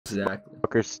Exactly.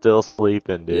 Fucker's still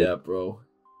sleeping, dude. Yeah, bro.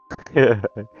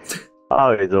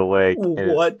 Oh, he's awake.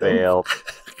 And What it the failed.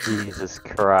 Jesus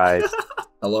Christ.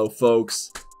 Hello,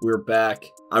 folks. We're back.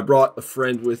 I brought a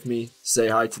friend with me. Say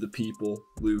hi to the people,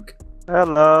 Luke.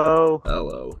 Hello.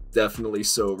 Hello. Definitely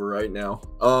sober right now.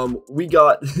 We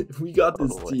got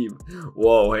this team.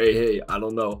 Whoa, hey, I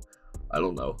don't know.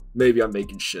 Maybe I'm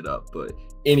making shit up, but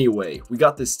anyway, we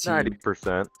got this team.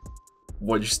 90%.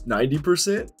 What, just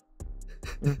 90%?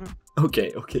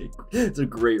 Okay. It's a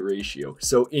great ratio.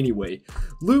 So anyway,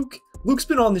 Luke's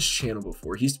been on this channel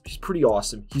before. He's pretty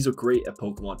awesome. He's a great at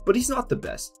Pokemon, but he's not the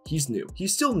best. He's new.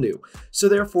 He's still new. So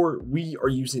therefore, we are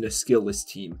using a skillless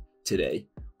team today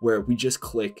where we just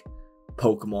click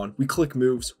Pokemon. We click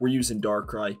moves. We're using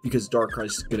Darkrai because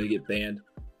Darkrai's going to get banned.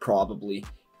 Probably.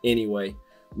 Anyway,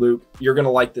 Luke, you're going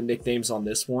to like the nicknames on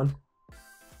this one?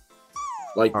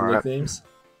 Like the nicknames?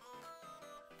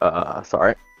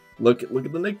 Sorry. Look at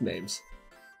the nicknames.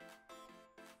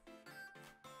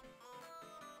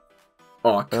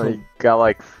 Oh, You got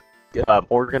like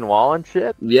Morgan Wallen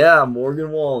shit? yeah,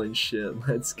 Morgan Wallen shit.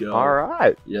 Let's go.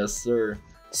 Alright. Yes, sir.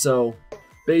 So,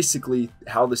 basically,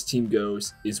 how this team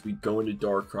goes is we go into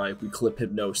Darkrai, we clip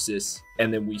Hypnosis,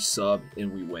 and then we sub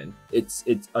and we win. This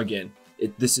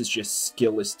is just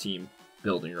skillless team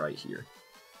building right here.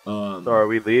 So are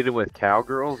we leading with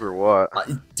cowgirls or what?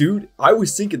 Dude, I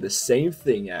was thinking the same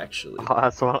thing actually. Oh,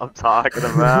 that's what I'm talking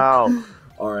about.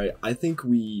 Alright, I think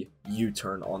we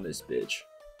U-turn on this bitch.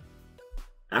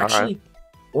 Actually,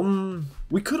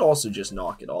 we could also just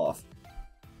knock it off.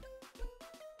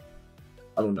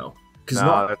 I don't know.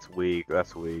 No, that's weak.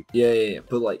 That's weak. Yeah.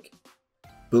 But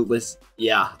let's.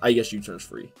 Yeah, I guess U-turn's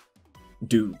free.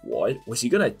 Dude, what was he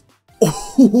gonna?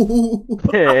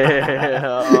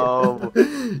 Damn.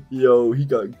 Yo, he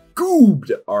got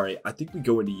goobed. All right, I think we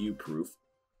go into U-proof.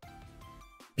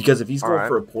 Because if he's going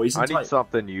for a poison type, I need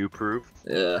something U-proof.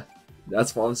 Yeah,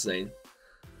 that's what I'm saying.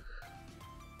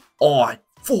 Oh,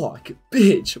 fuck,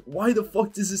 bitch! Why the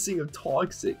fuck does this thing have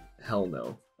toxic? Hell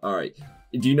no. All right.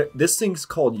 Do you know this thing's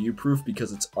called U-proof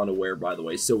because it's unaware, by the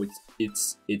way. So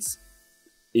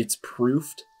it's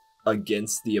proofed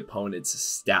against the opponent's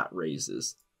stat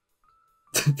raises.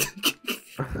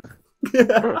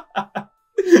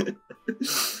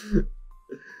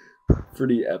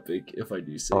 Pretty epic, if I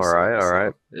do say so. All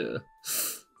right. Yeah.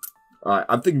 All right,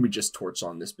 I'm thinking we just torch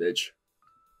on this bitch.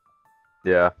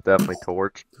 Yeah, definitely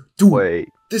torch. Dude, wait,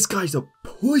 this guy's a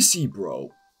pussy,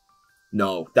 bro.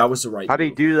 No, that was the right how move. do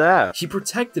you do that? He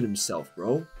protected himself,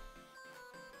 bro.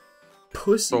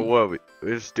 Pussy. So what, we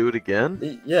just do it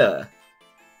again? Yeah.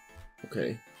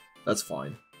 Okay, that's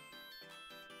fine.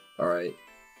 Alright,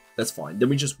 that's fine. Then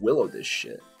we just Willow this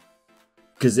shit.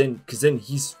 Cause then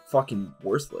he's fucking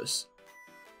worthless.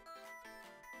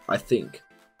 I think.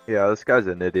 Yeah, this guy's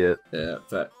an idiot. Yeah,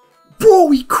 fact.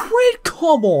 Bro, he crit!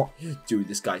 Come on! Dude,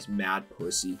 this guy's mad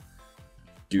pussy.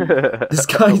 Dude, this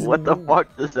guy's... What the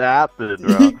fuck just happened,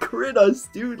 bro? He crit us,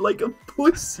 dude, like a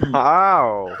pussy.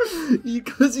 How?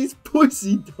 Because he's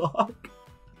pussy, dog.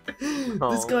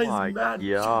 This guy's mad.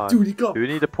 God. Dude, he got... Do we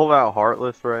need to pull out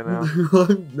Heartless right now?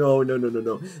 No.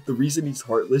 The reason he's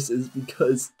Heartless is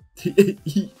because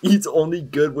he's only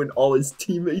good when all his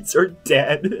teammates are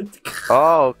dead.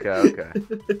 Oh, okay.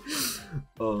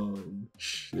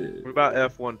 Shit. What about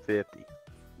F-150?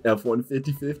 F1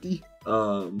 50-50?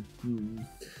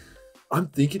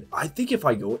 I think if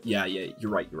I go, yeah,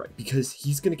 you're right. Because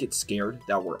he's gonna get scared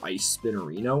that we're Ice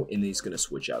Spinnerino, and then he's gonna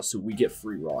switch out, so we get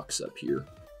free rocks up here.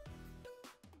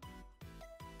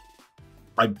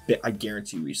 I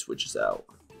guarantee you he switches out.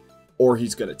 Or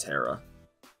he's gonna Tera.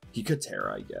 He could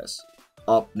Tera, I guess.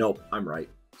 Oh, nope, I'm right.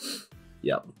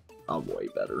 Yep, I'm way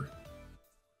better.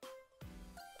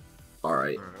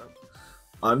 Alright.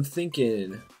 I'm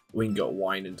thinking we can go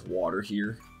wine into water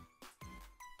here.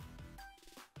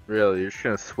 Really? You're just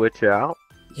gonna switch out?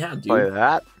 Yeah, dude. Play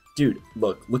that? Dude,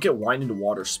 look at wine into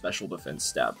water special defense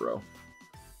stat, bro.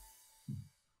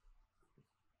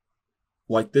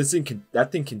 Like this thing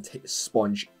that thing can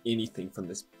sponge anything from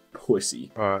this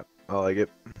pussy. Alright, I like it.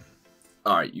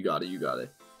 Alright, you got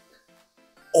it.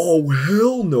 Oh,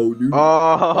 hell no, dude.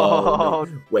 Oh,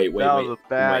 no. Wait. That was a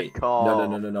bad call.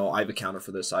 No. I have a counter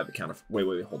for this.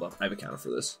 Wait, hold on. I have a counter for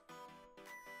this.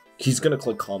 He's gonna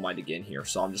click Calm Mind again here,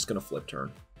 so I'm just gonna flip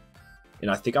turn.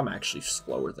 And I think I'm actually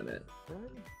slower than it.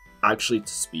 Actually,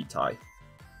 it's a speed tie.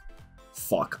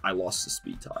 Fuck, I lost the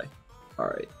speed tie.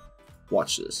 Alright,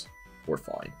 watch this. We're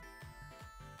fine.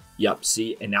 Yep,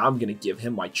 see, and now I'm gonna give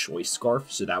him my Choice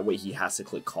Scarf, so that way he has to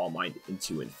click Calm Mind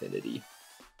into infinity.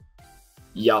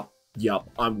 Yup,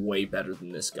 I'm way better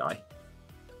than this guy.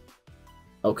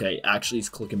 Okay, actually he's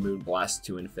clicking Moonblast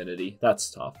to infinity. That's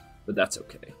tough, but that's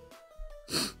okay.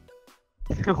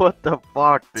 What the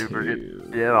fuck, dude? We're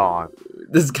getting shit on.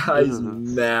 This guy's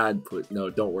mad. No,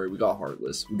 don't worry. We got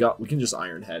Heartless. We can just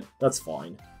Iron Head. That's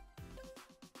fine.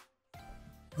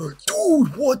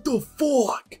 Dude, what the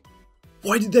fuck?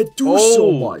 Why did that do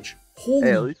so much? Holy.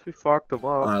 Hey, at least we fucked him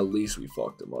up. At least we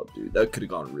fucked him up, dude. That could have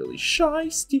gone really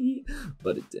shysty,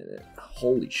 but it didn't.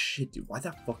 Holy shit, dude. Why'd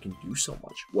that fucking do so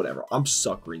much? Whatever. I'm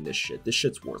suckering this shit. This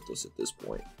shit's worthless at this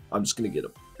point. I'm just gonna get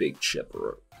a big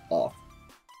chipper off.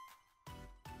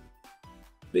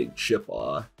 Big chip,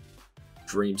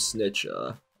 Dream Snitch,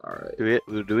 alright. Do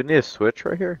we need a switch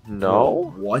right here?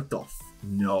 No. What the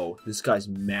no. This guy's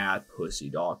mad pussy,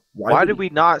 dog. Why did we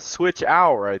not switch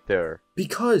out right there?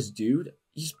 Because, dude,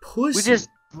 he's pussy. We just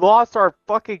lost our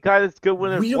fucking guy that's good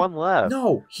when there's one left.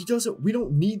 No, he doesn't. We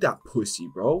don't need that pussy,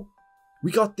 bro.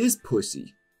 We got this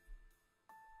pussy.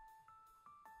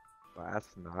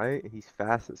 Last night? He's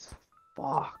fast as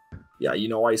fuck. Yeah, you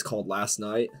know why he's called Last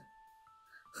Night?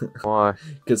 Why?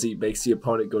 Because he makes the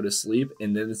opponent go to sleep,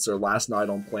 and then it's their last night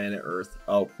on planet Earth.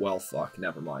 Oh, well, fuck.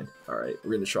 Never mind. Alright,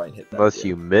 we're gonna try and hit that. Unless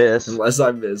you miss. Unless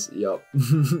I miss, yep.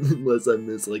 Unless I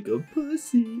miss like a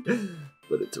pussy.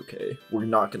 But it's okay. We're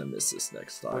not gonna miss this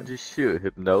next time. What'd you shoot?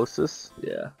 Hypnosis?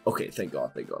 Yeah. Okay, thank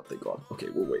God, thank God, thank God. Okay,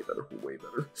 we're way better, we're way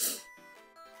better.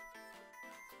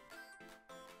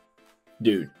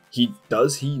 Dude,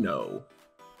 does he know?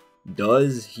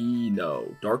 Does he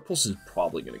know? Dark Pulse is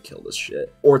probably gonna kill this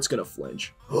shit. Or it's gonna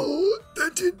flinch.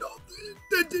 That did nothing!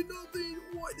 That did nothing!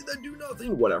 Why did that do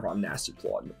nothing? Whatever, I'm nasty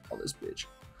plotting on this bitch.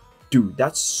 Dude,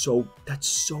 that's so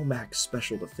max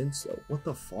special defense though. What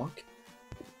the fuck?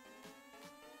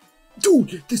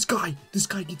 Dude, this guy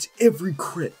gets every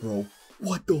crit, bro.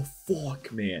 What the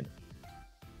fuck, man?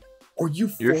 Are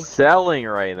you You're selling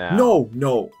right now.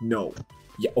 No.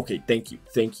 Yeah, okay, thank you,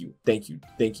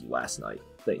 Last Night.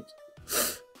 Thank you.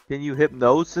 Can you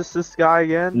hypnosis this guy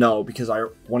again? No, because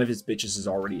one of his bitches is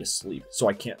already asleep, so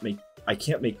I can't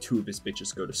make two of his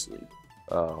bitches go to sleep.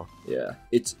 Oh. Yeah,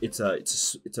 it's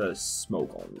a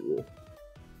smoke on rule.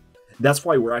 That's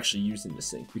why we're actually using this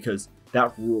thing, because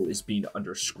that rule is being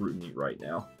under scrutiny right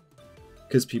now.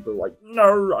 Because people are like,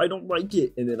 no, I don't like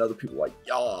it, and then other people are like,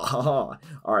 yeah, haha.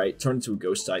 All right, turn into a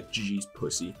ghost type. GG's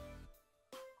pussy.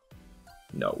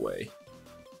 No way.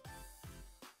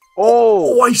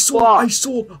 Oh, I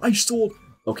sold.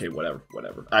 Okay, whatever.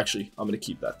 Actually, I'm gonna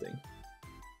keep that thing.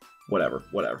 Whatever.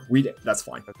 That's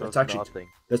fine. That's actually nothing.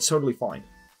 That's totally fine.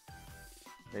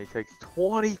 And he takes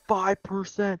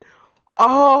 25%.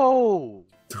 Oh,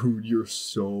 dude, you're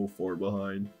so far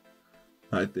behind.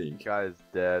 I think. Guy's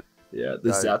dead. Yeah, the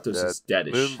Zapdos is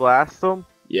deadish. Moonblast him?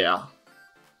 Yeah.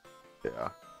 Yeah,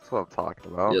 that's what I'm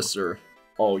talking about. Yes, sir.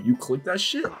 Oh, you clicked that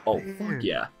shit? Oh, fuck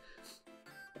yeah.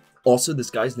 Also, this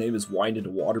guy's name is Wind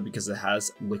into Water because it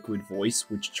has Liquid Voice,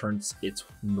 which turns its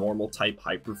normal type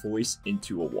Hyper Voice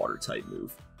into a water type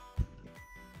move.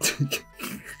 I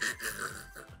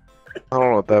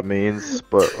don't know what that means,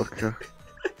 but okay.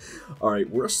 Alright,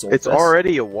 we're Assault It's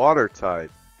already a water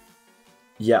type.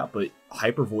 Yeah, but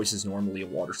Hyper Voice is normally a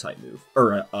water type move.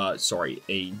 Or, sorry,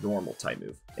 a normal type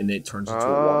move. And then it turns into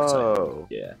a water type move.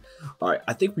 Yeah. Alright,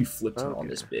 I think we flipped it on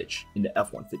this bitch into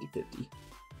F1 50-50.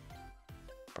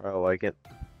 I like it.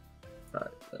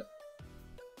 Alright.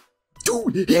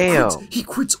 Dude, damn! He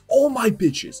crits all my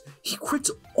bitches! He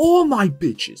crits all my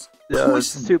bitches! Yeah,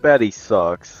 it's too bad he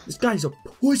sucks. This guy's a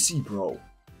pussy, bro.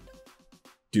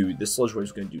 Dude, this Sludge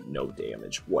Wave's gonna do no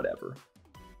damage. Whatever.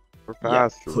 We're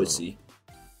faster. Yeah, pussy.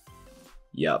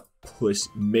 Yep,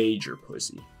 major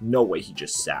pussy. No way he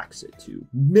just sacks it too.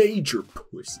 Major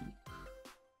pussy.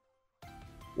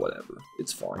 Whatever,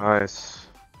 it's fine. Nice.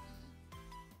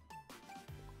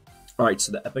 Alright,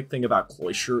 so the epic thing about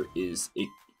Cloyster is it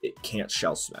can't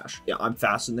Shell Smash. Yeah, I'm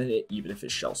faster than it even if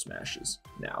it Shell Smashes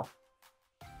now.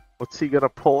 What's he gonna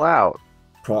pull out?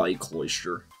 Probably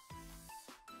Cloyster.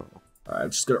 Alright,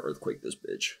 I'm just gonna Earthquake this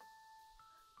bitch.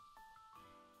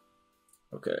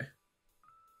 Okay.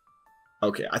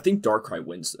 Okay, I think Darkrai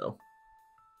wins though.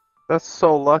 That's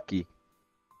so lucky.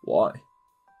 Why?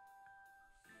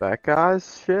 That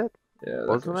guy's shit? Yeah,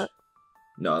 wasn't it?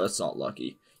 No, that's not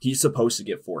lucky. He's supposed to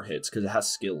get 4 hits because it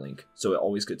has Skill Link, so it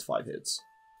always gets 5 hits.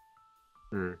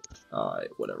 Alright,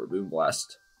 whatever. Moonblast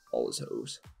all his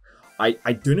hoes.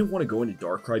 I didn't want to go into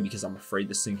Darkrai because I'm afraid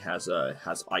this thing has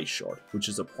Ice Shard, which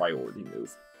is a priority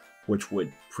move, which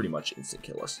would pretty much instant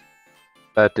kill us.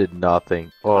 That did nothing.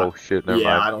 Oh shit, never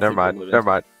mind.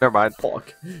 Never mind.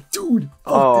 Fuck. Dude,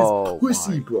 fuck this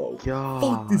pussy, bro. God.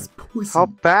 Fuck this pussy. How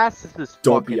fast is this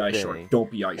Don't fucking be Ice thing? Shard.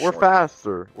 Don't be Ice Shard. We're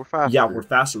faster. Yeah, we're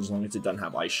faster as long as it doesn't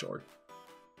have Ice Shard.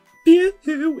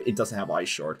 It doesn't have Ice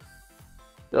Shard.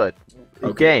 Good.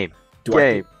 Okay.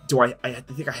 Game. I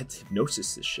think I had to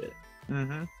Hypnosis this shit.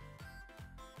 Mm-hmm.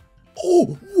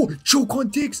 Oh, choke on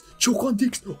Dix! Choke on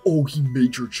Dix! Oh, he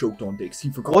major choked on Dix.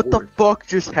 He forgot. What the fuck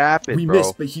just happened, We bro?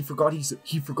 missed, but he forgot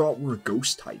we're a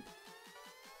ghost type.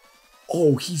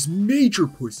 Oh, he's major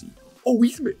pussy. Oh,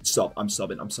 sub. I'm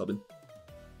subbing.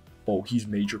 Oh, he's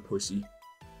major pussy.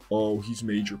 Oh, he's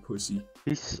major pussy.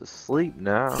 He's asleep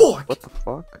now. Fuck! What the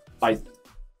fuck?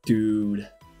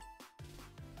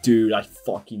 Dude, I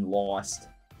fucking lost.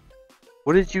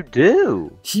 What did you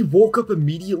do? He woke up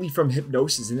immediately from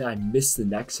Hypnosis, and then I missed the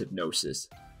next Hypnosis.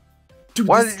 Dude,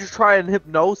 why did you try and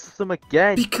Hypnosis him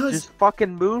again? Because just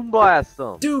fucking Moonblast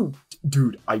him.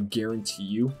 Dude, I guarantee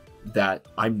you that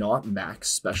I'm not max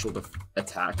special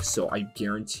attack, so I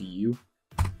guarantee you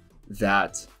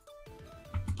that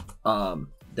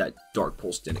that Dark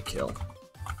Pulse didn't kill.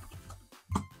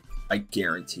 I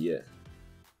guarantee it.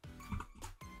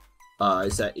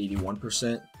 Is that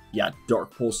 81%? Yeah,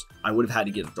 Dark Pulse. I would have had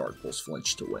to get a Dark Pulse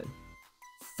flinch to win.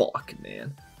 Fuck,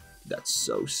 man. That's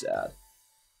so sad.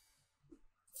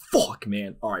 Fuck,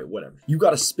 man. Alright, whatever. You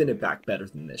gotta spin it back better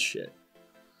than this shit.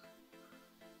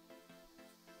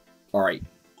 Alright.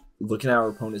 Looking at our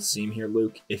opponent's team here,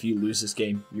 Luke. If you lose this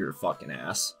game, you're a fucking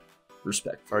ass.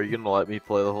 Respect. Are you gonna let me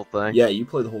play the whole thing? Yeah, you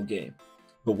play the whole game.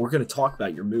 But we're gonna talk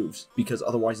about your moves, because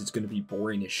otherwise it's gonna be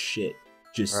boring as shit.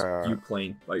 Just you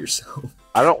playing by yourself.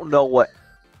 I don't know what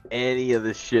any of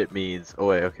this shit means. Oh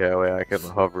wait, okay, wait, I can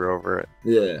hover over it.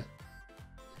 Yeah.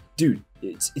 Dude,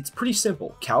 it's pretty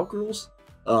simple. Cowgirls,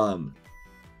 don't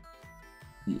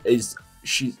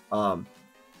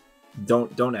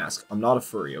ask. I'm not a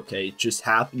furry, okay? It just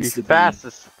happens to be fast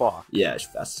as fuck. Yeah, she's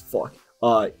fast as fuck.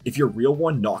 If you're a real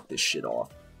one, knock this shit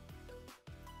off.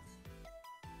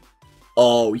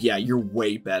 Oh yeah, you're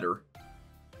way better.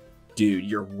 Dude,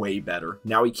 you're way better.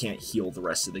 Now he can't heal the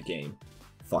rest of the game.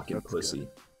 Fucking That's pussy. Good.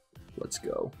 Let's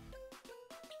go.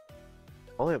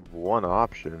 I only have one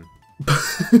option.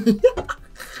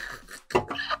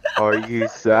 Are you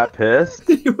that pissed?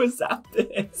 He was that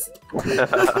pissed.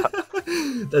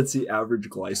 That's the average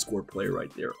Gliscor player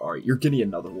right there. Alright, you're getting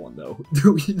another one though.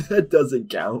 Dude, that doesn't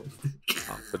count.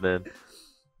 Confident.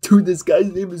 Dude, this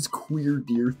guy's name is Queer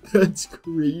Deer. That's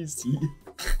crazy.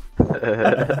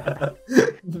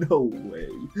 No way.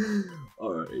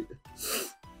 Alright.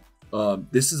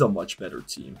 This is a much better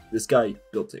team. This guy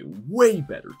built a way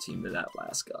better team than that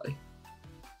last guy.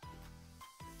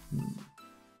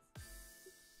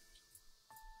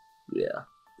 Yeah.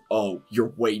 Oh,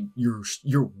 you're way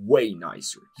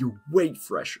nicer. You're way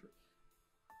fresher.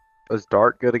 Is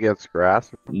Dart good against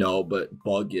grass? No, but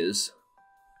Bug is.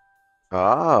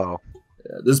 Oh.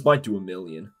 Yeah, this might do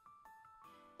 1,000,000.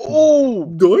 Oh,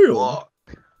 damn. Fuck.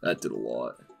 That did a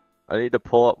lot. I need to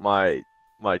pull up my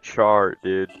chart,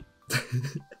 dude.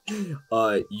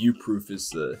 U-proof is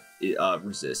the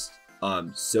resist.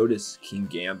 So does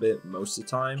Kingambit most of the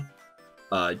time.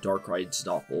 Darkrai's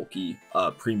not bulky.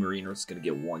 Primarina is gonna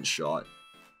get one shot.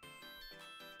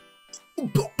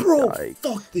 Bro, yikes.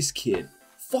 Fuck this kid.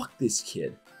 Fuck this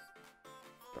kid.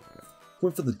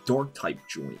 Went for the dark type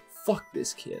joint. Fuck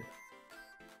this kid.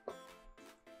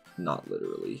 Not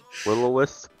literally.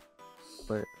 Will-O-Wisp?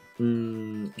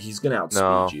 He's gonna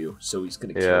outspeed you, so he's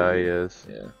gonna kill you. Yeah, he is.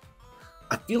 Yeah.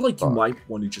 I feel like you might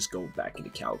want to just go back into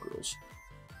Cowgirls.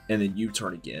 And then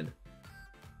U-turn again.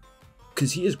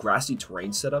 Because he has grassy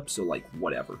terrain set up, so like,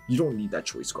 whatever. You don't need that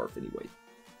Choice Scarf anyway.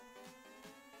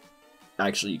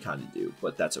 Actually, you kind of do,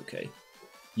 but that's okay.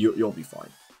 You'll be fine.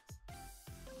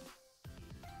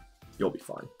 You'll be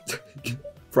fine.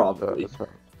 Probably. Right.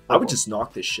 I would just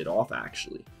knock this shit off,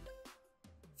 actually.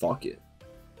 Fuck it.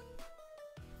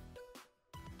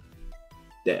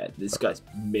 Dad, this guy's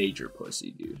major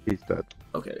pussy, dude. He's dead.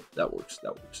 Okay, that works.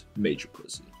 That works. Major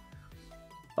pussy.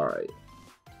 Alright.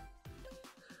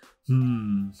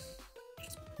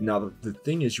 Now, the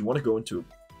thing is, you want to go into...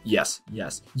 Yes.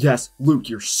 Luke,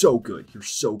 you're so good. You're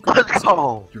so good. Let's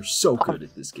go! You're so good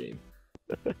at this game.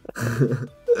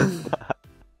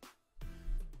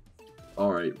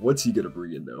 Alright, what's he gonna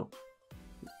bring in, though?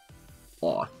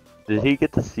 Aw. Did he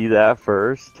get to see that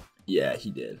first? Yeah, he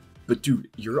did. But dude,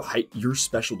 you're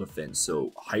special defense,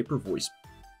 so Hyper Voice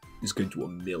is going to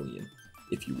 1,000,000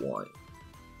 if you want.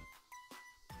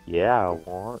 Yeah, I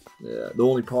want. Yeah, the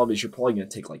only problem is you're probably going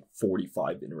to take like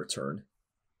 45 in return.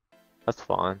 That's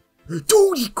fine.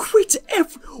 Dude, he crits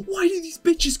Why do these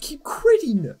bitches keep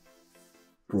critting?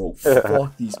 Bro,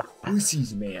 fuck these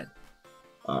pussies, man.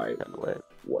 Alright,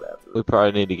 whatever. We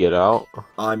probably need to get out.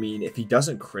 I mean, if he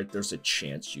doesn't crit, there's a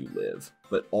chance you live.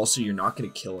 But also, you're not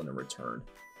going to kill in a return.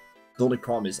 The only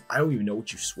problem is I don't even know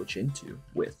what you switch into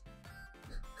with.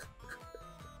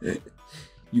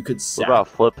 You could sack. What about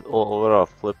flip? What about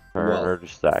flip turn or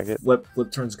just stack it? Flip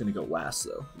turn's gonna go last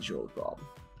though. Is your only problem.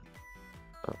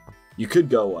 You could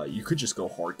go. You could just go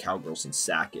hard Cowgirls and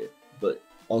sack it, but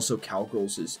also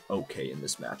Cowgirls is okay in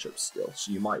this matchup still,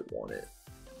 so you might want it.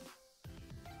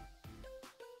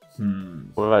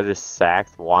 What if I just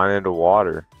sacked one into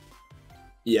water?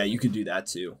 Yeah, you could do that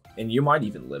too, and you might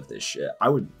even live this shit. I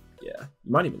would. Yeah,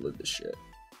 you might even live this shit.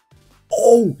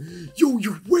 Oh, yo,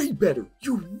 you're way better.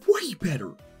 You're way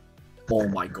better. Oh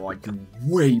my god, you're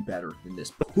way better than this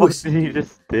pussy. What did he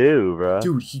just do, bro?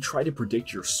 Dude, he tried to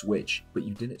predict your switch, but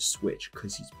you didn't switch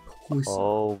because he's pussy.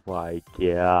 Oh my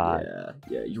god.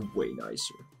 Yeah, you're way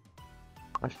nicer.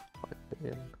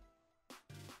 Yeah.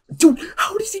 Dude,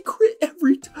 how does he crit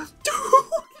every time?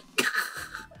 Dude,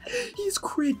 he's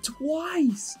crit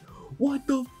twice. What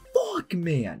the fuck,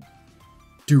 man?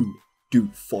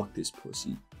 Dude, fuck this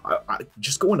pussy. I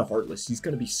just go into Heartless. He's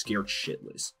gonna be scared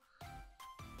shitless.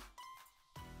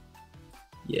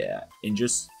 Yeah, and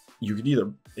just you could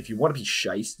either, if you want to be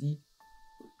shiesty.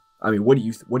 I mean, what are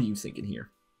you thinking here?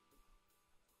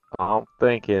 I'm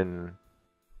thinking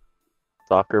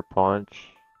Sucker Punch.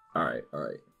 All right.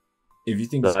 If you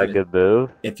think Is that a good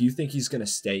move? If you think he's gonna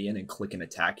stay in and click an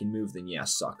attacking move, then yeah,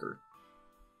 Sucker.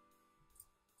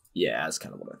 Yeah, that's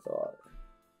kind of what I thought.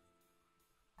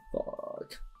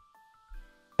 Fuck.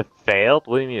 It failed?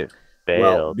 What do you mean it failed?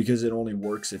 Well, because it only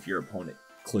works if your opponent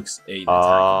clicks a.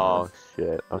 Oh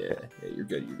shit! Okay. Yeah, you're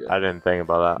good. I didn't think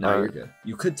about that. No, you're good.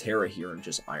 You could Tera here and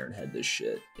just Iron Head this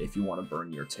shit if you want to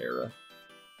burn your Tera.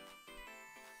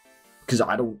 Because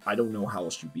I don't know how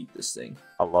else you beat this thing.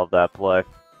 I love that play.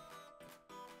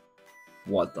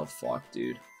 What the fuck,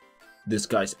 dude? This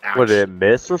guy's actually... What, did it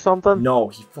miss or something? No,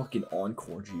 he fucking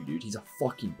encored you, dude. He's a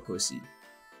fucking pussy.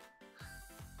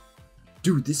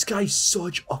 Dude, this guy's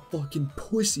such a fucking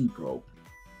pussy, bro.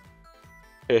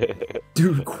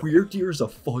 Dude, Queer Deer's a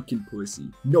fucking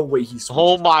pussy. No way he switched.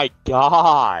 Oh my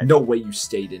god! No way you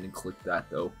stayed in and clicked that,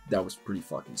 though. That was pretty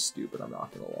fucking stupid, I'm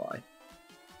not gonna lie.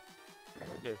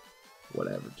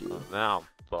 Whatever, dude. Now,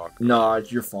 fuck. Nah,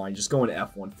 you're fine. Just go into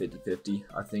F1 50-50.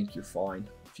 I think you're fine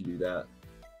if you do that.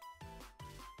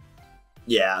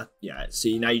 Yeah.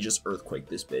 See, now you just Earthquake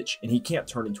this bitch. And he can't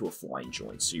turn into a flying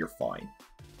joint, so you're fine.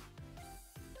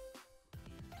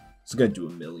 It's gonna do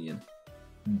 1,000,000.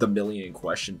 The million in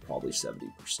question, probably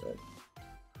 70%.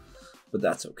 But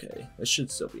that's okay. That should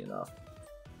still be enough.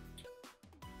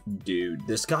 Dude,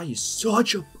 this guy is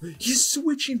such a... He's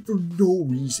switching for no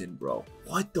reason, bro.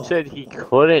 What the Said he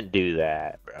couldn't do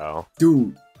that, bro.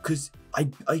 Dude, because I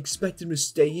expect him to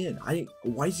stay in.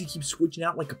 Why does he keep switching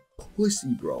out like a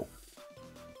pussy, bro?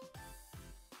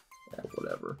 Yeah,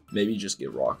 whatever. Maybe just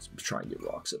get rocks. Try and get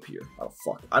rocks up here. Oh,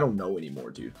 fuck. I don't know anymore,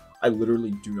 dude. I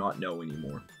literally do not know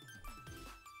anymore.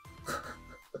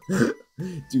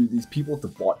 Dude, these people at the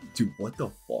bottom. Dude, what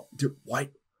the fuck? Dude, what?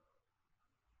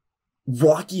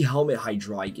 Rocky Helmet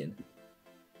Hydreigon.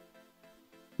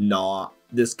 Nah,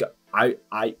 this guy.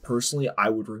 I personally, I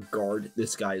would regard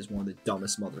this guy as one of the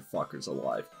dumbest motherfuckers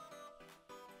alive.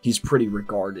 He's pretty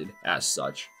regarded as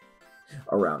such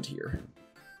around here.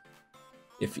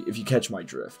 If you catch my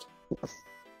drift.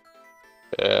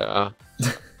 Yeah.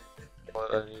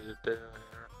 What I need to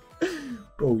do.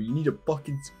 Bro, you need a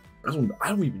fucking... I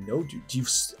don't even know, dude. Do you...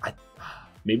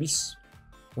 maybe...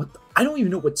 What? I don't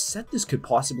even know what set this could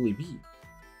possibly be.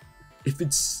 If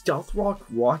it's Stealth Rock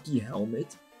Rocky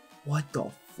Helmet, what the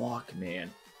fuck,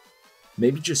 man?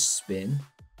 Maybe just spin.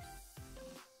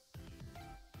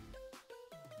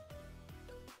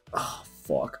 Oh,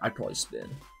 fuck. I'd probably spin.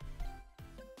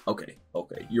 Okay.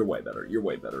 You're way better. You're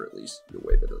way better at least. You're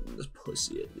way better than this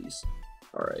pussy at least.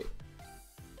 Alright.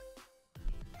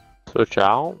 Switch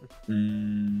out?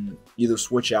 Either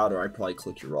switch out or I'd probably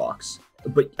click your rocks.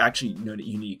 But actually, no,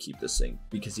 you need to keep this thing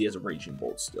because he has a Raging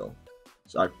Bolt still.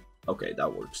 So okay,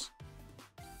 that works.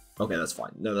 Okay, that's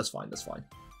fine. No, that's fine. That's fine.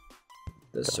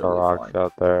 That's totally rocks fine.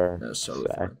 Out there. That's totally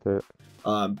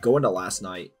fine. Go into Last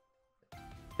Night.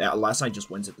 Yeah, Last Night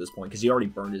just wins at this point because he already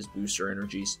burned his booster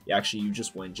energies. Yeah, actually, you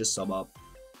just win. Just sub up.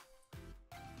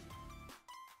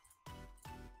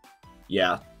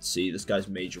 Yeah, see, this guy's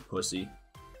major pussy.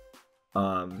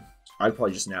 I'd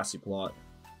probably just Nasty Plot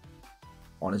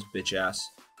on his bitch ass.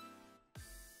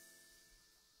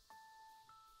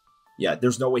 Yeah,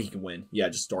 there's no way he can win. Yeah,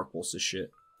 just Dark Pulse this shit.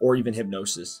 Or even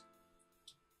Hypnosis.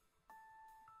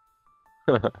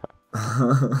 Fuck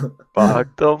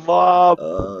them up!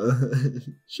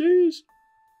 Sheesh.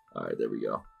 Alright, there we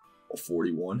go.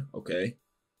 41, okay.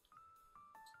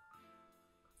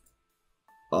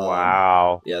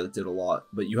 Wow. Yeah, that did a lot.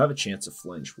 But you have a chance to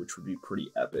flinch, which would be pretty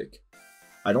epic.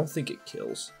 I don't think it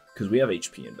kills, because we have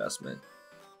HP investment.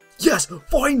 Yes!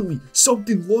 Finally!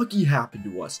 Something lucky happened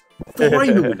to us!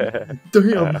 Finally!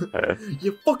 Damn!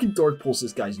 You fucking Dark Pulse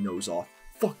this guy's nose off.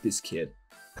 Fuck this kid.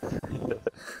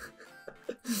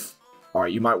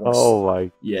 Alright, you might want to... Oh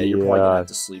my... Yeah, you're probably gonna have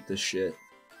to sleep this shit.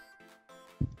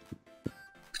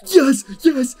 Yes!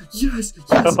 Yes! Yes! Yes!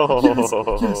 Yes!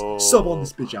 Yes! Sub on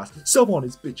this bitch ass. Sub on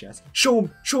his bitch ass. Show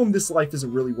him this life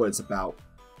isn't really what it's about.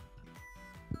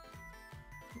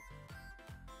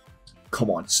 Come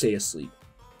on, stay asleep.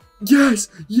 Yes!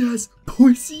 Yes!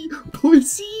 Pussy!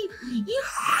 Pussy!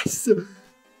 Yes!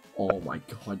 Oh my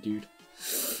god, dude.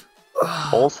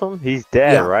 Wholesome? He's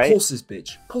dead, Yeah, right? Pulse his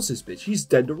bitch. Pulse his bitch. He's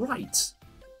dead to rights.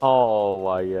 Oh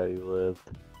my god, he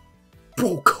lived.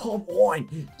 Bro, come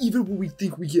on! Even when we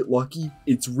think we get lucky,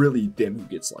 it's really them who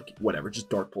gets lucky. Whatever, just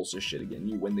Dark Pulse this shit again.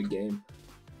 You win the game.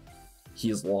 He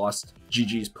is lost.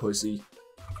 GG's pussy.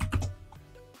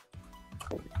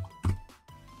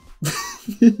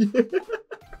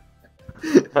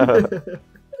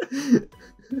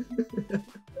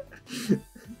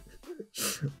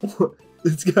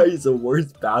 This guy is the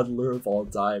worst battler of all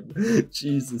time.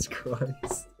 Jesus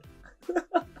Christ.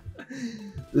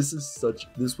 This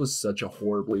was such a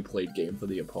horribly played game for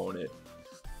the opponent.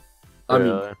 I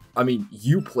mean,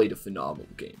 you played a phenomenal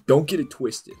game. Don't get it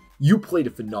twisted. You played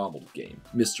a phenomenal game,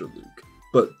 Mr. Luke.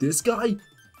 But this guy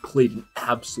played an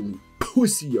absolute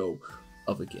pussy-o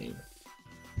of a game.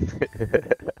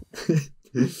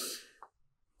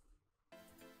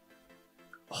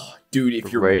 Oh, dude,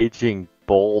 if you're... Raging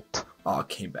Bolt. Oh, it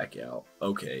came back out.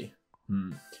 Okay.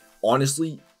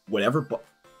 Honestly, whatever... Fuck.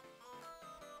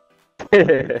 You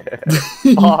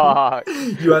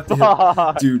have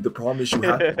to dude, the problem is you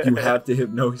have to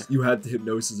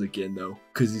hypnosis again though,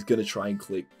 because he's gonna try and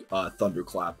click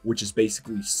Thunderclap, which is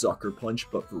basically Sucker Punch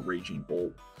but for Raging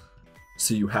Bolt.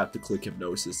 So you have to click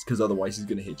hypnosis because otherwise he's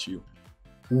gonna hit you.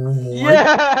 What?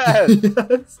 Yes!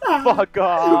 Yes! Fuck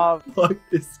off! Fuck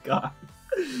this guy.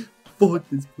 Fuck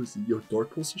this pussy. Yo,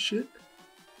 Dark Pulse and shit.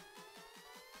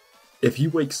 If he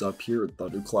wakes up here and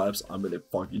thunderclaps, I'm gonna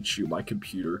fucking shoot my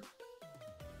computer.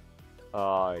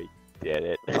 Oh, I did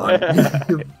it.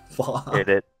 Fuck. Did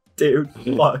it. Dude,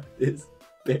 fuck this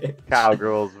bitch.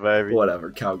 Cowgirls, baby.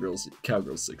 Whatever, cowgirls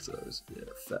 6-0s. Yeah,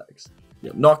 facts.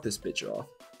 Yeah, knock this bitch off.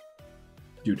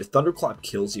 Dude, if Thunderclap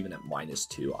kills even at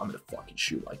 -2, I'm gonna fucking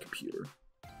shoot my computer.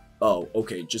 Oh,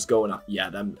 okay, just going up. Yeah,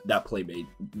 that play made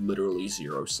literally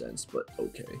 0 sense, but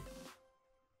okay.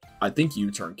 I think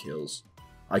U-turn kills.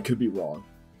 I could be wrong,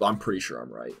 but I'm pretty sure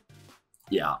I'm right.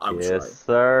 Yeah, I was right. Yes,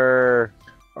 sir.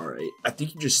 Alright, I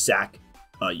think you just sack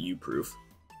U-proof.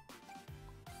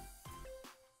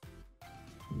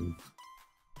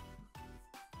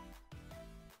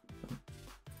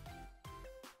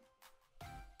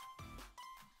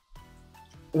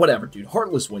 Whatever, dude.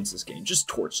 Heartless wins this game. Just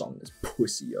torch song this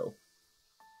pussy-o.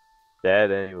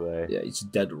 Dead anyway. Yeah, he's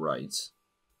dead to rights.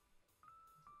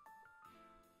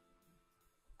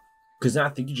 Because then I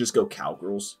think you just go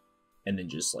Cowgirls and then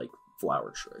just, like,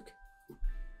 Flower Trick.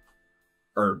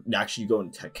 Or, actually, you go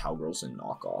and tech Cowgirls and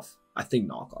Knockoff. I think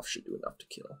Knockoff should do enough to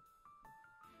kill.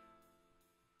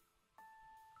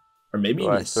 Or maybe Do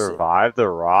I survive the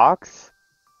rocks?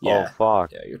 Yeah. Oh,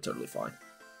 fuck. Yeah, you're totally fine.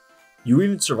 You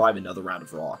even survive another round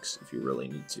of rocks if you really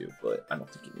need to, but I don't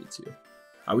think you need to.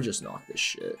 I would just knock this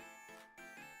shit.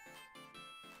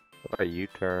 What about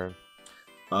U-turn?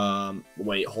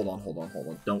 Wait, hold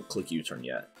on. Don't click U-turn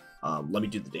yet. Let me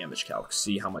do the damage calc.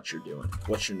 See how much you're doing.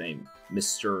 What's your name?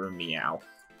 Mr. Meow.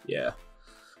 Yeah.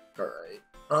 Alright.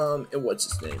 And what's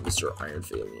his name? Mr. Iron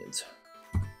Valiant.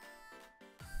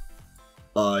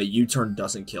 U-turn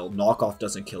doesn't kill. Knockoff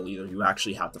doesn't kill either. You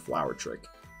actually have to Flower Trick.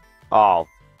 Oh,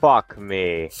 fuck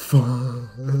me. Fuck.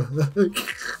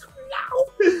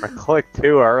 I clicked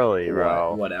too early,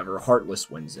 bro. Whatever.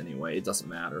 Heartless wins anyway. It doesn't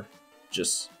matter.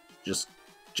 Just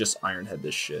Ironhead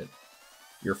this shit.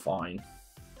 You're fine.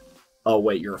 Oh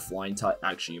wait, you're a flying type.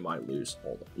 Actually, you might lose.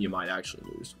 Hold on. You might actually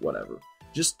lose. Whatever.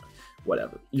 Just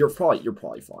whatever. You're probably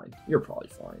fine. You're probably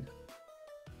fine.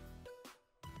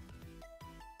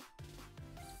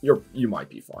 You might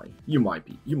be fine. You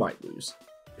might lose.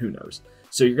 Who knows?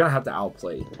 So you're gonna have to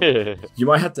outplay. You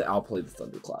might have to outplay the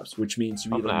Thunderclaps, which means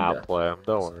you I'm either gonna need outplay him.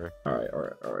 Don't worry.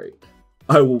 All right.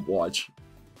 I will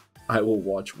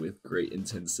watch with great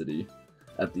intensity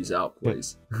at these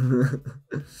outplays.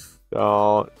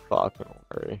 Don't fucking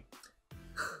worry.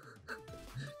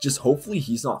 Just hopefully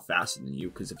he's not faster than you,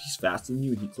 because if he's faster than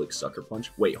you and he clicks Sucker Punch.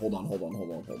 Wait, hold on.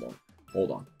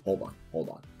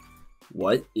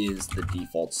 What is the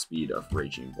default speed of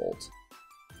Raging Bolt?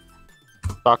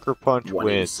 Sucker Punch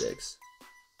wins. 186.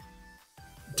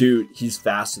 Dude, he's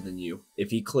faster than you.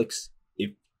 If he clicks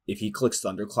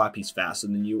Thunderclap, he's faster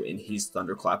than you, and his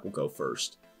Thunderclap will go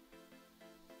first.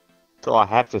 So I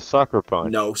have to Sucker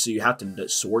Punch. No, so you have to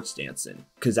Sword Stance in,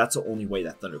 because that's the only way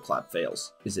that Thunderclap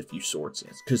fails, is if you Sword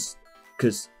Stance.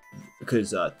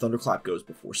 Because Thunderclap goes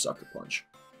before Sucker Punch.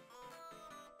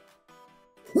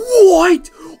 What?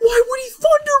 Why would he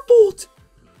Thunderbolt?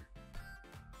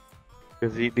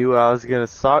 Because he knew I was gonna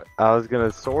Sword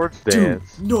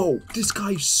Stance. Dude, no, this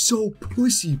guy's so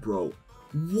pussy, bro.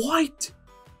 What?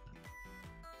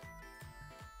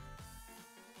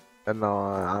 No,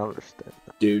 I understand.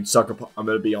 Dude, Sucker Punch, I'm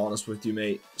gonna be honest with you,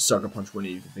 mate. Sucker Punch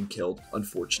wouldn't even been killed,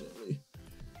 unfortunately.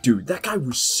 Dude, that guy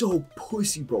was so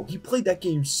pussy, bro. He played that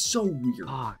game so weird.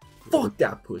 Fuck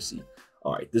that pussy.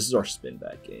 Alright, this is our spin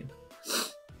back game.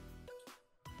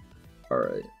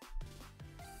 Alright.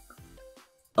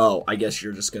 Oh, I guess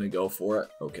you're just gonna go for it?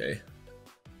 Okay.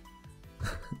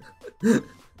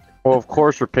 Well, of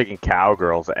course we're picking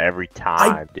Cowgirls every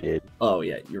time, dude. Oh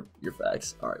yeah, you're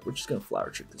facts. Alright, we're just gonna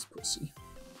Flower Trick this pussy.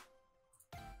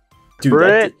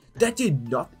 Dude, that did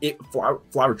nothing.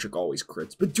 Flower Trick always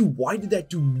crits. But dude, why did that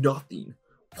do nothing?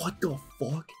 What the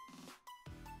fuck?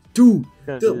 Dude,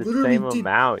 that literally did...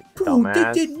 Bro,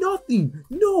 that did nothing.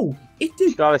 No, it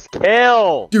did... Got us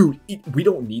killed. Dude, we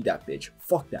don't need that bitch.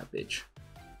 Fuck that bitch.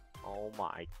 Oh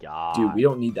my god. Dude, we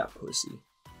don't need that pussy.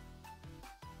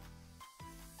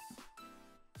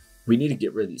 We need to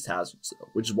get rid of these hazards, though,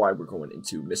 which is why we're going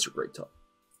into Mr. Great Tusk.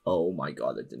 Oh my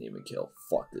god, that didn't even kill.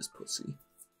 Fuck this pussy.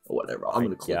 Whatever, I'm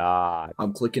gonna click. God.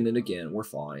 I'm clicking it again. We're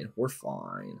fine. We're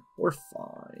fine. We're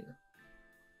fine.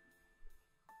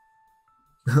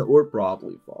 We're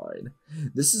probably fine.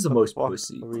 This is the most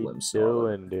pussy glimpse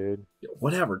doing, dude.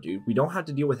 Whatever, dude. We don't have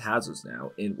to deal with hazards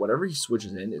now, and whatever he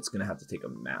switches in, it's gonna have to take a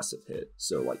massive hit.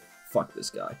 So, like, fuck this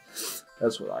guy.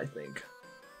 That's what I think.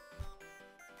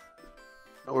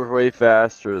 We're way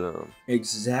faster than him.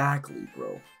 Exactly,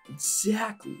 bro.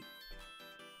 Exactly.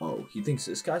 Oh, he thinks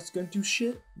this guy's gonna do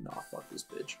shit? Nah, fuck this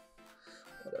bitch.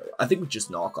 Whatever. I think we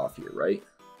just knock off here, right?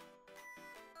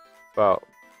 Well,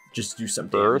 just do some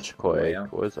damage. Earthquake.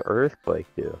 What does Earthquake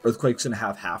do? Earthquake's gonna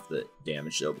have half the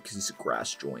damage though because he's a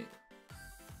grass joint.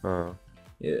 Oh.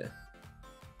 Yeah.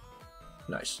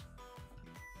 Nice.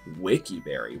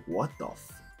 Wikiberry. What the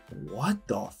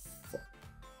fuck?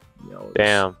 You know,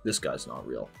 damn. This guy's not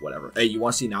real. Whatever. Hey, you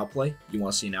want to see an outplay? You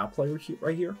want to see an outplay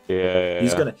right here? Yeah.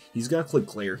 He's gonna click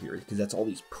Glare here because that's all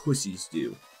these pussies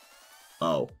do.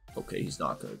 Oh, okay. He's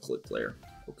not gonna click Glare.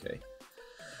 Okay.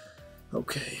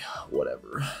 Okay.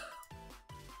 Whatever.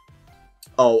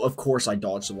 Oh, of course I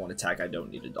dodged the one attack I don't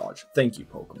need to dodge. Thank you,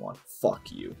 Pokemon.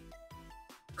 Fuck you,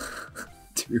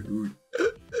 dude.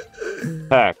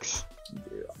 Hex.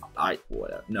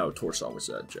 Whatever. No, Torson was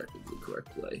the objectively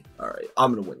correct play. Alright,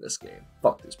 I'm gonna win this game.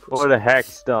 Fuck this pussy. What would a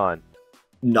Hex done?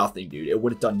 Nothing, dude. It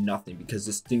would have done nothing because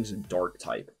this thing's a dark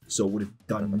type. So it would have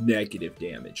done negative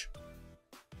damage.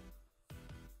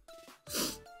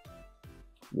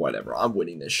 Whatever, I'm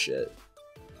winning this shit.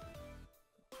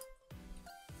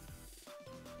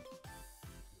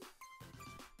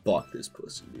 Fuck this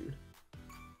pussy, dude.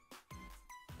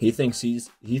 He thinks he's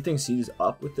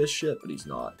up with this shit, but he's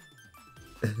not.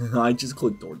 I just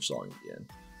clicked Orange Song again.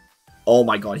 Oh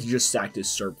my god, he just sacked his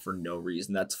SERP for no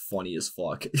reason. That's funny as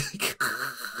fuck.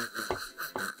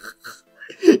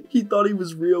 He thought he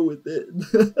was real with it.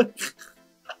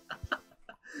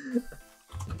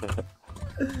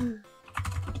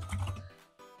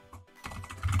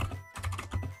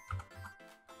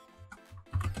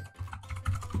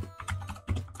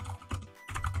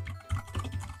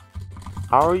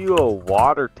 How are you a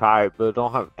water type but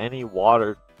don't have any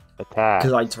water attack?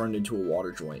 Because I turned into a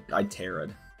water joint. I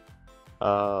Tera'd.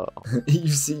 Oh. You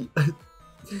see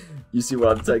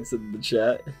what I'm texting in the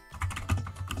chat?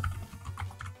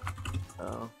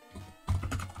 Oh.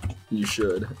 You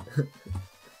should.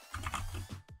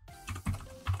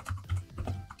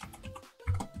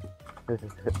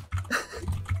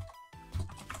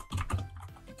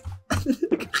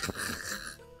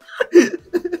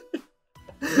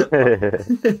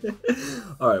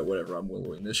 Alright, whatever, I'm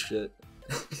willowing this shit.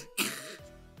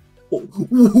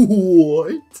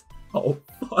 What? Oh,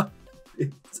 fuck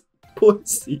it.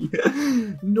 Pussy.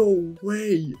 No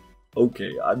way.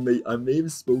 Okay, I may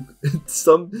have spoke.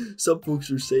 Some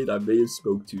folks are saying I may have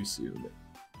spoke too soon.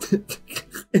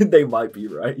 And they might be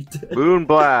right. Moon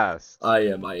Blast. I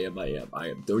am.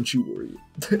 Don't you worry.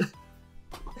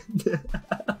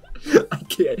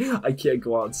 I can't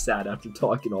go out sad after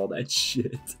talking all that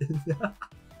shit.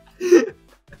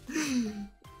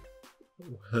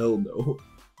 Oh, hell no.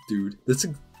 Dude,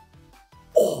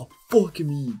 Oh, fuck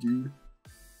me, dude.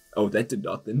 Oh, that did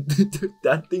nothing.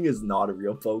 That thing is not a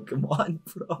real Pokemon,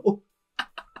 bro.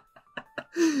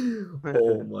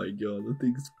 Oh my god, that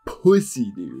thing's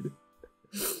pussy, dude.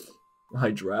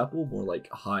 Hydrapple? More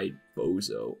like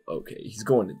Bozo. Okay, he's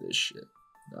going to this shit.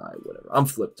 Alright, whatever. I'm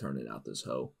flip turning out this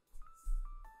hoe.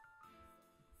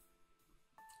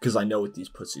 Because I know what these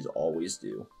pussies always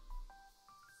do.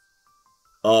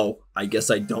 Oh, I guess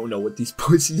I don't know what these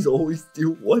pussies always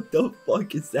do. What the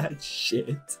fuck is that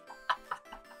shit?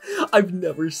 I've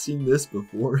never seen this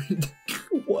before.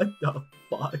 What the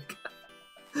fuck?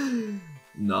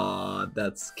 Nah,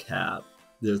 that's cap.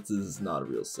 This is not a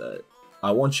real set.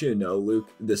 I want you to know, Luke,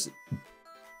 this...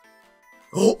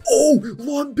 Oh,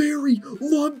 Lawnberry!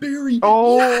 Lawnberry!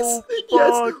 Oh, yes! fuck.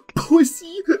 Yes!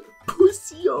 Pussy!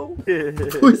 Pussy-o!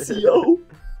 Pussy-o!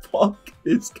 Fuck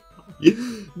this guy.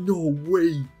 No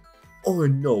way. Oh,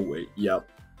 no way. Yep.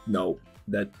 No.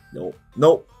 No.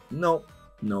 No. No.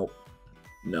 No.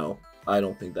 No. I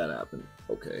don't think that happened.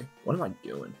 Okay. What am I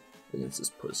doing against this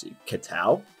pussy?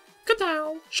 Katao?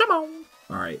 Katao! Shamon!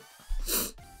 Alright.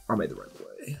 I made the right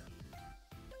way.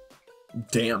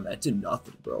 Damn, that did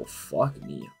nothing, bro. Fuck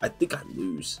me. I think I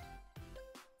lose.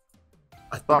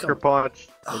 Sucker punch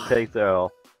and take the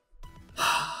L.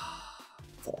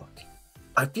 Fuck.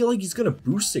 I feel like he's gonna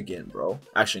boost again, bro.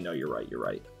 Actually, no, you're right. You're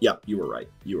right. Yep, you were right.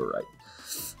 You were right.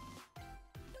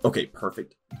 Okay,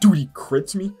 perfect. Dude, he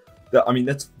crits me? I mean,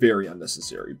 that's very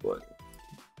unnecessary, but...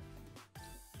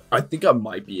 I think I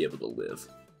might be able to live.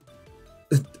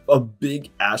 A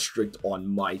big asterisk on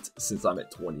might since I'm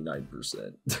at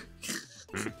 29%.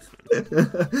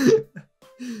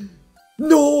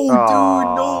 No,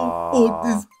 dude, no! Fuck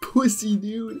this pussy,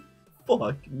 dude.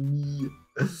 Fuck me.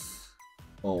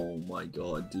 Oh my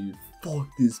god, dude. Fuck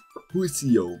this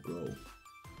pussy, bro.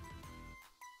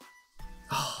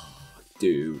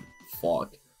 Dude,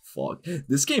 fuck.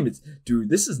 This game is... Dude,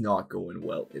 this is not going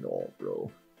well at all,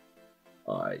 bro.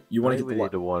 Alright, you want to get the... We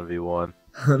need a 1v1.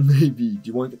 Maybe. Do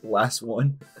you want to get the last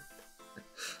one?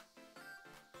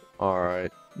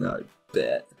 Alright. No, I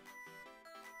bet.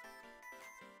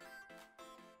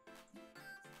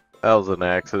 That was an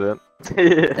accident.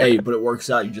 Hey, but it works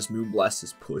out. You just moonblast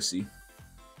this pussy.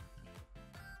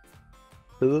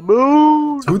 To the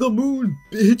moon! To the moon,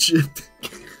 bitch!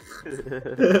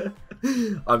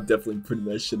 I'm definitely putting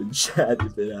that shit in chat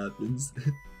if it happens.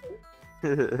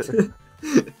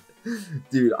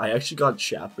 Dude, I actually got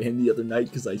chat banned the other night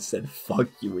because I said fuck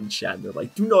you in chat. And they're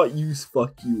like, do not use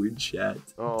fuck you in chat.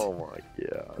 Oh my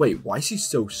god. Wait, why is he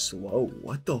so slow?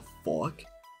 What the fuck?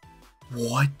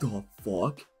 What the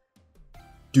fuck?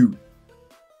 Dude.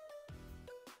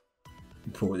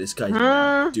 Bro, this guy's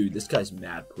mad. Dude, this guy's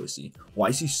mad pussy. Why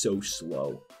is he so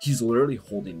slow? He's literally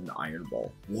holding an iron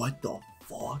ball. What the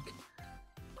fuck?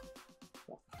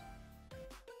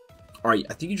 Alright,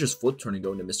 I think you just flip turn and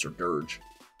go into Mr. Dirge.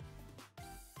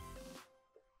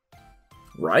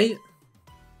 Right?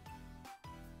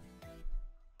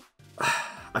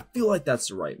 I feel like that's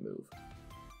the right move.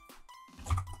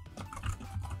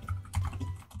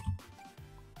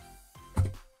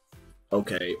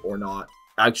 Okay, or not.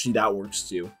 Actually, that works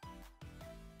too.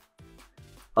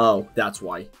 Oh, that's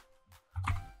why.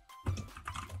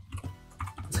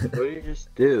 What did you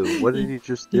just do? What did you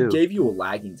just do? He gave you a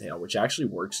lagging tail, which actually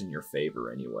works in your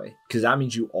favor anyway. Because that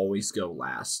means you always go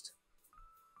last.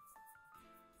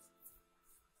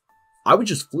 I would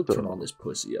just flip turn on this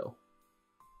pussy-o.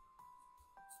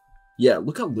 Yeah,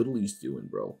 look how little he's doing,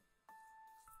 bro.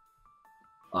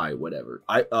 Alright, whatever.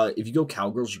 If you go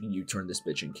Cowgirls, you can U-turn this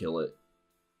bitch and kill it.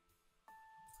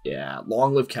 Yeah,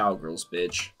 long live Cowgirls,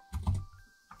 bitch.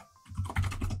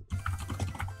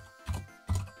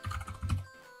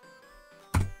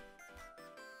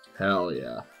 Hell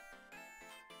yeah.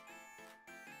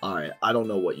 Alright, I don't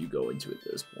know what you go into at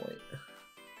this point.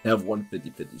 Have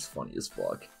 150-50 is funny as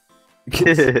fuck.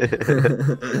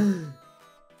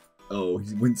 Oh,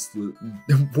 he went slow.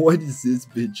 What is this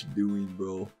bitch doing,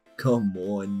 bro? Come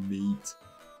on, mate.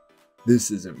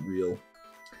 This isn't real.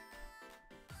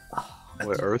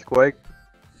 What, Earthquake?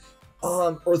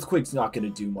 Earthquake's not gonna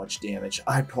do much damage.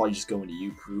 I'd probably just go into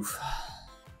U-proof.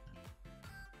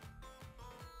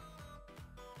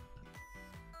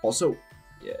 Also,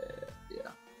 yeah.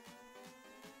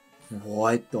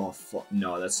 What the fuck?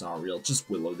 No, that's not real. Just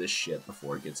Willow this shit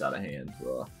before it gets out of hand,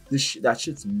 bro. That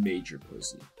shit's major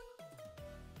pussy.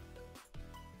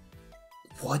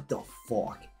 What the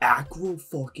fuck? Acro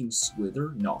fucking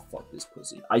Slither? No, fuck this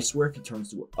pussy. I swear if he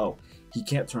turns to a... Oh, he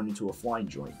can't turn into a flying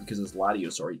joint because his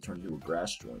Latios already turned into a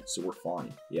grass joint, so we're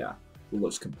fine. Yeah,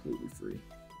 Willow's completely free.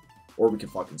 Or we can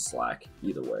fucking slack.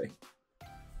 Either way.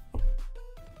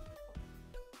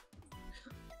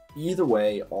 Either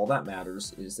way, all that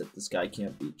matters is that this guy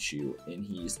can't beat you, and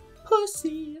he's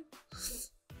pussy.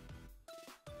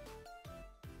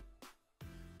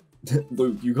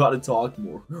 Luke, you gotta talk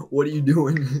more. What are you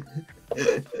doing?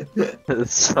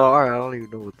 Sorry, I don't even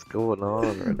know what's going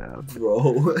on right now.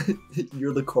 Bro,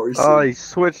 you're the Carson. Oh, he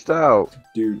switched out.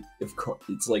 Dude,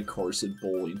 it's like Carson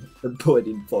bowling, but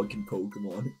in fucking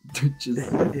Pokemon.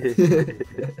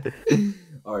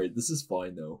 Alright, this is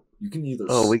fine though. You can either...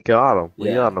 Oh, we got him.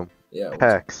 We got him. Yeah,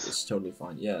 Hex. It's totally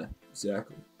fine. Yeah,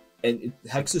 exactly. And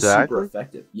Hex is Exactly? super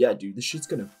effective. Yeah, dude, this shit's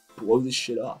gonna blow this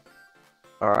shit up.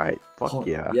 Alright, fuck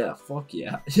yeah. Yeah, fuck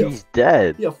yeah. He's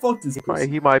dead. Yeah, fuck this pussy.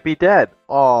 He might be dead.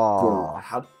 Bro, Oh.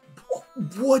 how...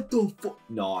 What the fuck?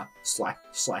 Nah, slack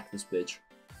this bitch.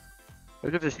 We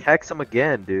could just hex him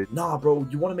again, dude. Nah, bro,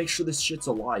 you want to make sure this shit's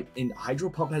alive. And Hydro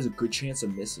Pump has a good chance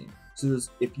of missing. So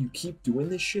if you keep doing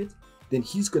this shit, then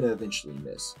he's gonna eventually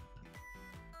miss.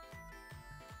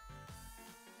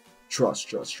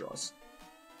 Trust.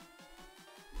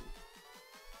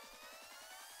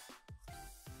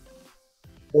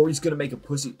 Or he's gonna make a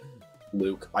pussy.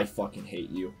 Luke, I fucking hate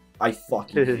you. I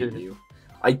fucking hate you.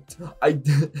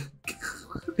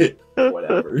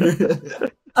 Whatever.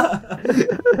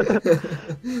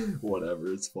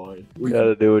 Whatever, it's fine. You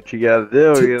gotta do what you gotta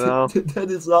do, you know? That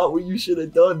is not what you should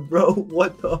have done, bro.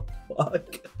 What the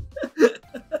fuck?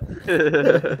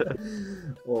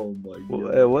 Oh my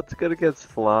god. What's good against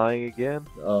flying again?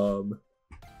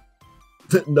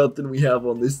 Nothing we have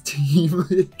on this team.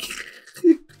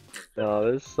 No,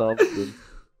 there's something.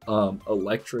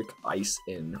 Electric, ice,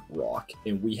 and rock,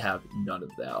 and we have none of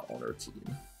that on our team.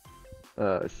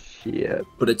 Oh shit.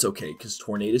 But it's okay, because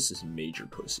Tornadus is major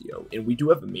pussy-o, and we do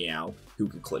have a Meow who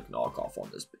can click knockoff on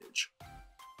this bitch.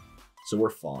 So we're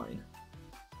fine.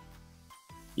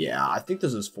 Yeah, I think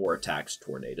this is 4 attacks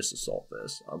Tornadus Assault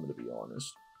Vest, I'm gonna be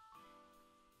honest.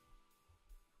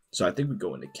 So I think we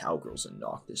go into Cowgirls and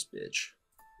knock this bitch.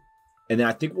 And then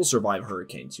I think we'll survive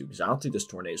Hurricane too, because I don't think this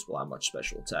Tornadus will have much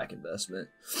special attack investment.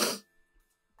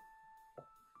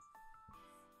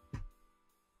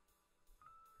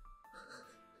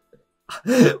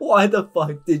 Why the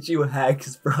fuck did you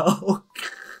hex, bro?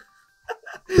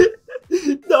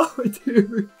 No,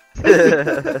 dude.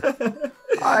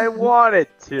 I wanted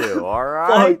to,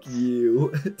 alright? Fuck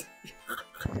you.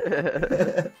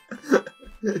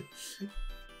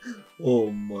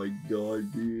 Oh my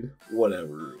god, dude.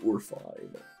 Whatever, we're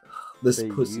fine. This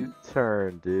pussy.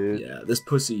 Turn, dude. Yeah, this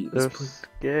pussy. They're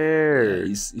scared. Yeah,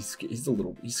 he's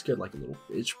scared like a little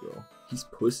bitch, bro. He's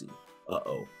pussy.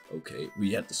 Uh-oh. Okay,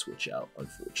 we had to switch out,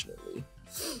 unfortunately.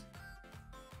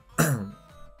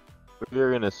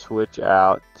 We're gonna switch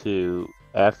out to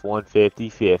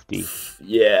F-150-50.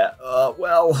 Yeah,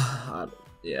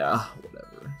 yeah,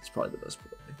 whatever. It's probably the best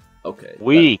play. Okay.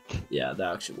 Weak. That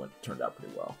actually turned out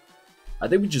pretty well. I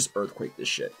think we just Earthquake this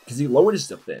shit. Because he lowered his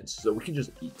defense, so we can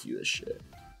just EQ this shit.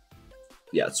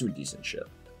 Yeah, it's doing decent shit.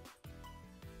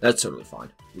 That's totally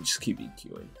fine. We just keep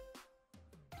EQing.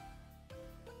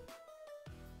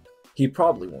 He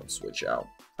probably won't switch out.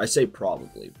 I say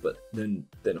probably, but then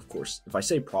of course, if I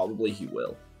say probably, he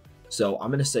will. So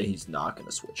I'm gonna say he's not gonna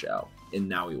switch out, and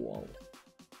now he won't.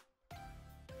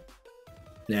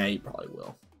 Nah, he probably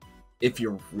will. If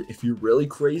you're really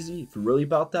crazy, if you're really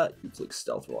about that, you click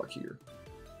Stealth Rock here.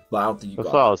 But I don't think you got.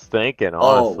 That's what I was thinking,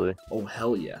 honestly. Oh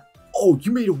hell yeah! Oh,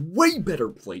 you made a way better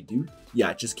play, dude.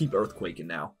 Yeah, just keep Earthquaking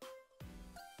now,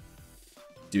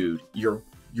 dude. You're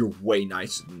way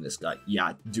nicer than this guy.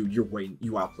 Yeah, dude,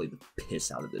 you outplayed the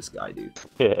piss out of this guy, dude.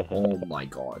 Oh my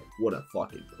god, what a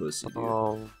fucking pussy,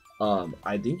 dude.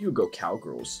 I think you go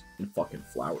Cowgirls and fucking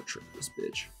Flower Trick this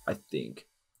bitch. I think.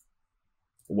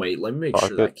 Wait, let me make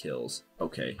sure that kills.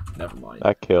 Okay, never mind.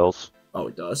 That kills. Oh,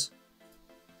 it does?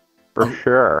 For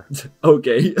sure.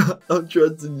 Okay, I'm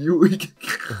trusting you.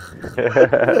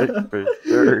 For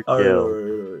sure kill.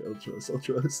 Alright, I'll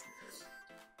trust.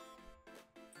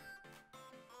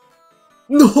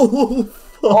 No!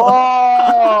 Fuck!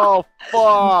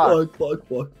 Oh, fuck!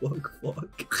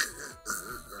 Fuck.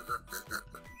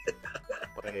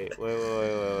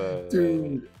 Wait.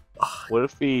 Dude. What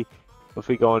if we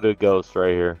go into a ghost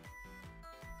right here?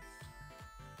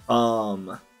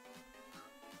 Or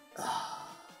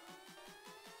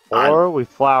we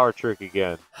Flower Trick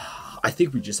again. I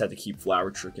think we just have to keep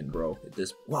Flower Tricking, bro.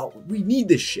 Well, we need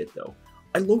this shit, though.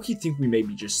 I low-key think we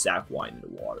maybe just sack wine into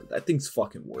water. That thing's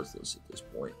fucking worthless at this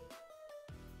point.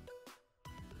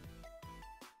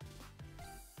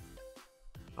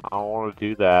 I don't want to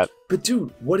do that. But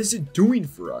dude, what is it doing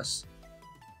for us?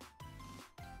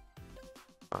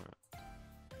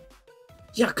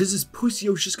 Yeah, because this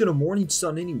pussy-o's just gonna Morning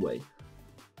Sun anyway.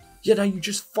 Yeah, now you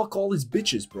just fuck all his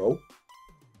bitches, bro.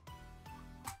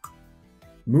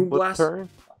 Moonblast? Turn?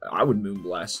 I would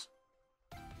Moonblast.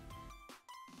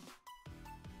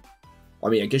 I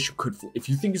mean, I guess you could. If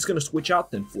you think he's gonna switch out,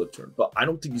 then flip turn. But I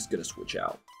don't think he's gonna switch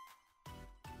out.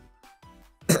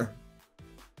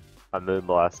 I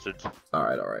Moonblasted. All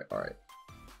right.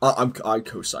 I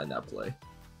co-sign that play.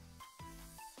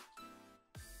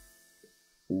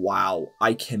 Wow,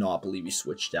 I cannot believe he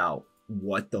switched out.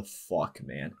 What the fuck,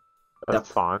 man? That's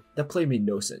fine. That play made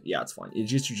no sense. Yeah, it's fine. You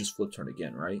just flip turn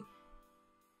again, right?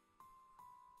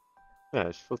 Yeah,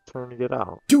 just flip turn to get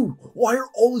out. Dude, why are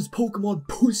all his Pokemon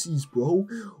pussies, bro?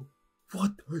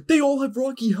 What? They all have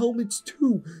Rocky helmets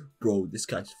too. Bro, this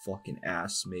guy's fucking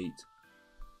ass, mate.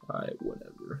 Alright,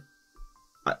 whatever.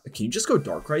 Can you just go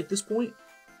Darkrai at this point?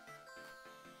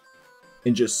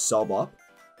 And just sub up?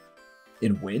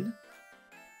 And win?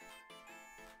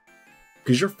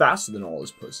 Because you're faster than all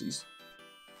his pussies.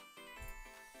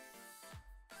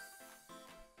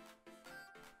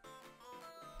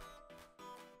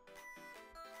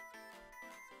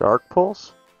 Dark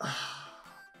Pulse?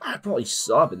 I'd probably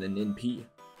sub and then NP.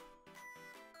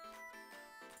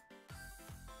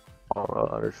 I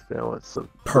don't understand what some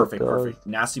Perfect.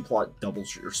 Nasty Plot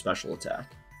doubles your special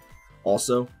attack.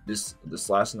 Also, this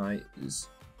last night is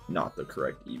not the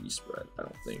correct EV spread, I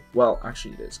don't think. Well,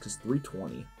 actually it is, because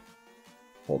 320.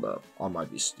 Hold up, I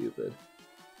might be stupid.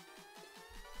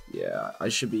 Yeah,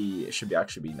 it should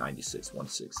actually be 96,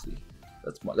 160.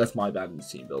 That's my bad in the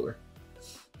team builder.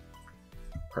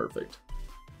 Perfect.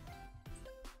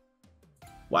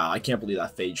 Wow, I can't believe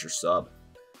that fades your sub.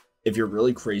 If you're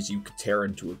really crazy, you could tear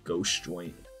into a ghost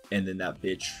joint, and then that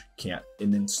bitch can't.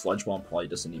 And then Sludge Bomb probably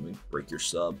doesn't even break your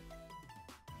sub.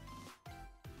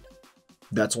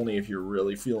 That's only if you're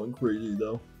really feeling crazy,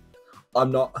 though. I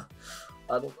don't know.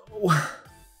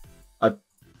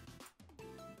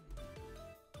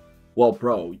 Well,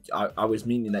 bro, I was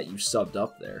meaning that you subbed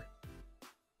up there.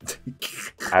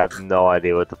 I have no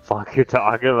idea what the fuck you're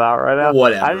talking about right now.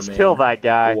 Whatever, I just man. killed that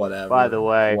guy. Whatever. By the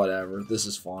way. Whatever. This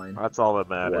is fine. That's all that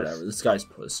matters. Whatever. This guy's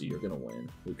pussy. You're gonna win.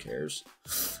 Who cares?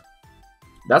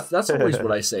 That's always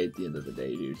what I say at the end of the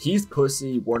day, dude. He's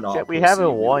pussy. We're not. Shit, we pussy,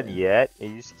 haven't won yet,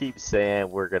 and you just keep saying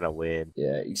we're gonna win.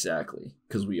 Yeah, exactly.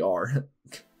 Because we are.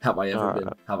 Have I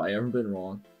ever been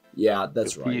wrong? Yeah,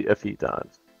 that's right. A few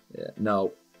times. Yeah.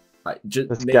 No.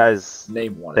 This guy's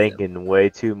name one thinking way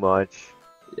too much.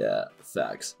 Yeah,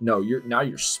 facts. No, you're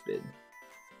spitting.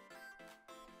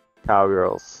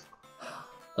 Cowgirls.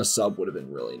 A sub would have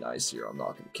been really nice here. I'm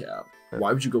not gonna cap.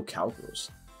 Why would you go Cowgirls?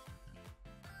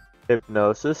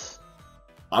 Hypnosis.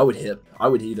 I would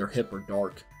either hip or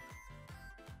dark.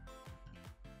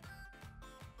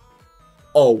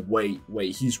 Oh wait,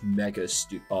 he's mega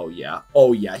Oh yeah,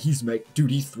 he's mega. Dude,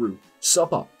 he threw.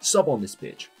 Sub on this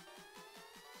bitch.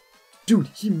 Dude,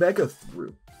 he mega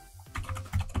threw.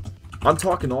 I'm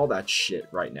talking all that shit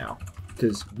right now,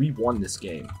 because we won this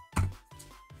game.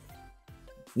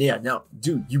 Yeah, no,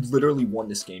 dude, you literally won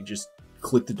this game. Just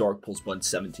click the Dark Pulse button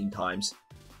 17 times.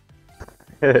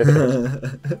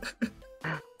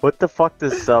 What the fuck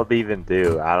does sub even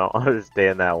do? I don't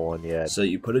understand that one yet. So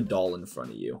you put a doll in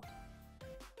front of you.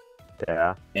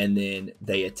 Yeah. And then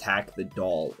they attack the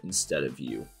doll instead of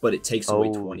you. But it takes away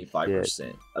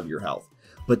 25% of your health.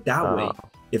 But that way,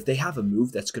 if they have a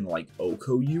move that's going to like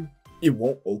OHKO you, it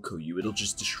won't OHKO you. It'll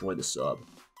just destroy the sub.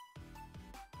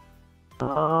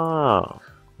 Oh,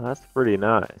 that's pretty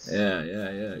nice. Yeah,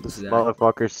 exactly. This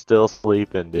motherfucker's still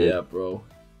sleeping, dude. Yeah, bro.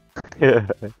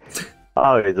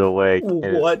 Oh, he's awake.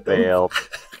 What the failed.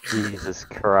 Jesus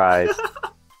Christ.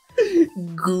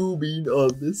 Goobing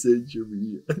of the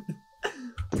century.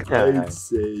 I'd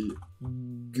say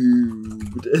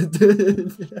goobed.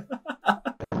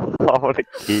 I want to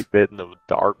keep hitting the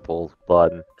Dark Pulse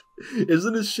button.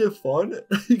 Isn't this shit fun?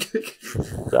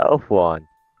 So fun.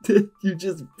 You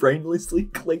just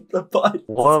brainlessly click the button.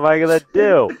 What am I gonna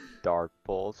do? Dark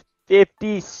Pulse.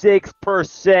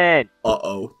 56%!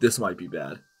 Uh-oh. This might be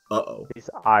bad. Uh-oh. He's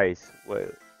ice. Wait.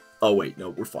 Oh, wait. No,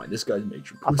 we're fine. This guy's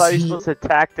major pussy. I thought he was supposed to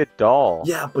attack the doll.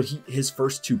 Yeah, but his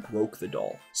first two broke the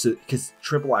doll. So, because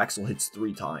Triple Axle hits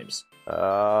 3 times.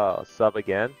 Oh, sub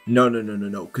again? No.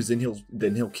 Because then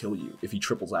he'll kill you if he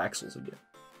triples Axles again.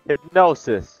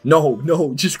 Hypnosis. No.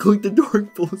 Just click the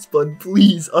Dark Pulse button,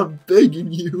 please. I'm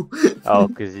begging you. Oh,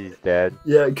 because he's dead.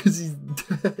 Yeah, because he's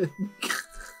dead.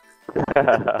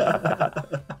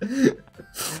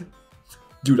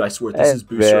 Dude, I swear this is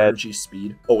booster energy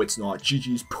speed. Oh, it's not.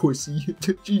 GG's pussy.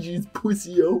 GG's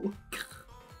pussy. Oh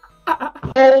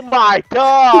my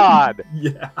god!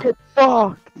 Yeah. Get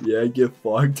fucked. Yeah, get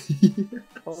fucked.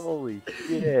 Holy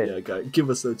shit. Yeah, guys, give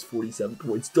us those 47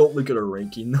 points. Don't look at our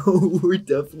ranking. No, we're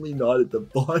definitely not at the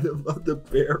bottom of the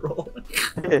barrel.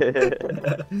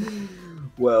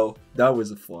 Well, that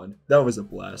was fun. That was a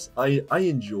blast. I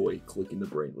enjoy clicking the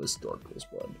brainless Dark Pulse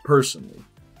button, personally.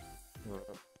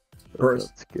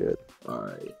 That's good.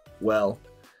 Alright, well,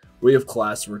 we have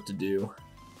classwork to do.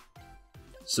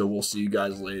 So we'll see you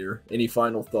guys later. Any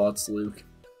final thoughts, Luke?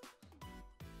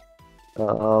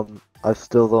 I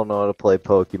still don't know how to play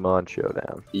Pokemon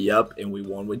Showdown. Yep, and we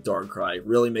won with Darkrai.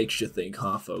 Really makes you think,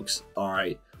 huh, folks?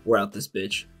 Alright, we're out this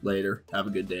bitch. Later. Have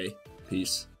a good day.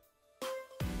 Peace.